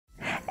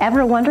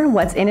Ever wonder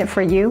what's in it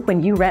for you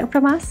when you rent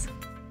from us?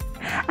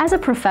 As a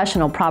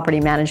professional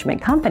property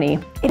management company,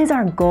 it is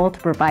our goal to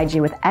provide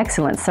you with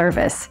excellent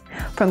service,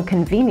 from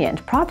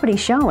convenient property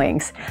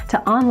showings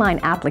to online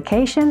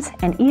applications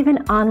and even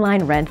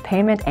online rent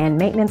payment and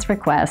maintenance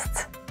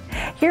requests.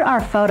 Here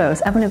are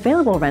photos of an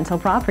available rental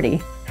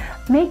property.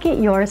 Make it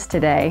yours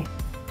today.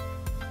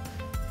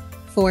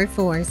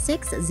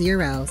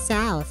 4460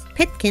 South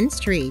Pitkin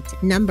Street,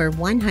 number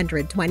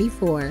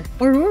 124,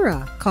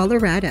 Aurora,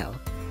 Colorado.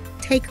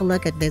 Take a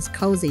look at this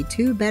cozy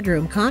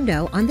 2-bedroom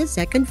condo on the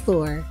second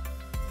floor.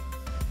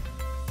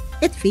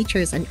 It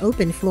features an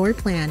open floor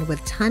plan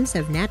with tons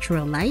of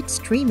natural light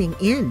streaming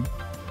in.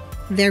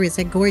 There is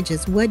a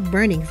gorgeous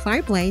wood-burning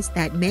fireplace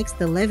that makes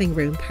the living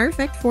room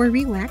perfect for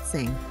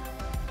relaxing.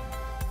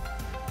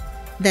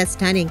 The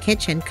stunning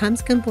kitchen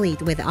comes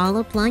complete with all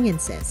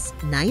appliances,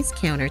 nice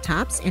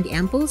countertops, and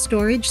ample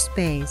storage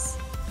space.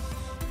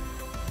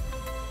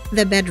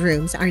 The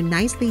bedrooms are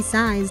nicely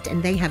sized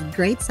and they have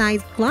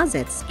great-sized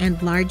closets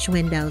and large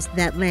windows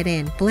that let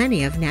in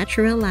plenty of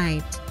natural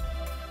light.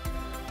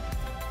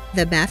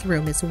 The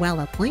bathroom is well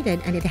appointed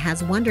and it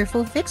has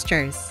wonderful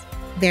fixtures.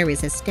 There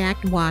is a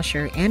stacked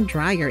washer and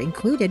dryer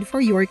included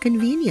for your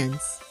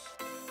convenience.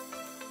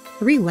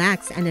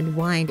 Relax and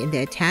unwind in the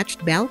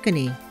attached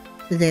balcony.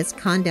 This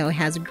condo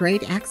has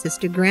great access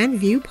to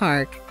Grandview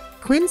Park,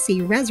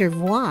 Quincy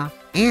Reservoir,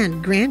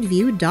 and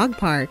Grandview Dog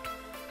Park.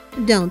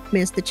 Don't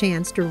miss the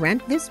chance to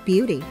rent this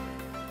beauty.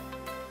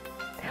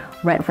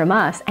 Rent from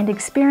us and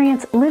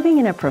experience living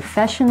in a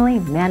professionally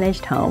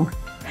managed home.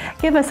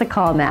 Give us a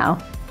call now.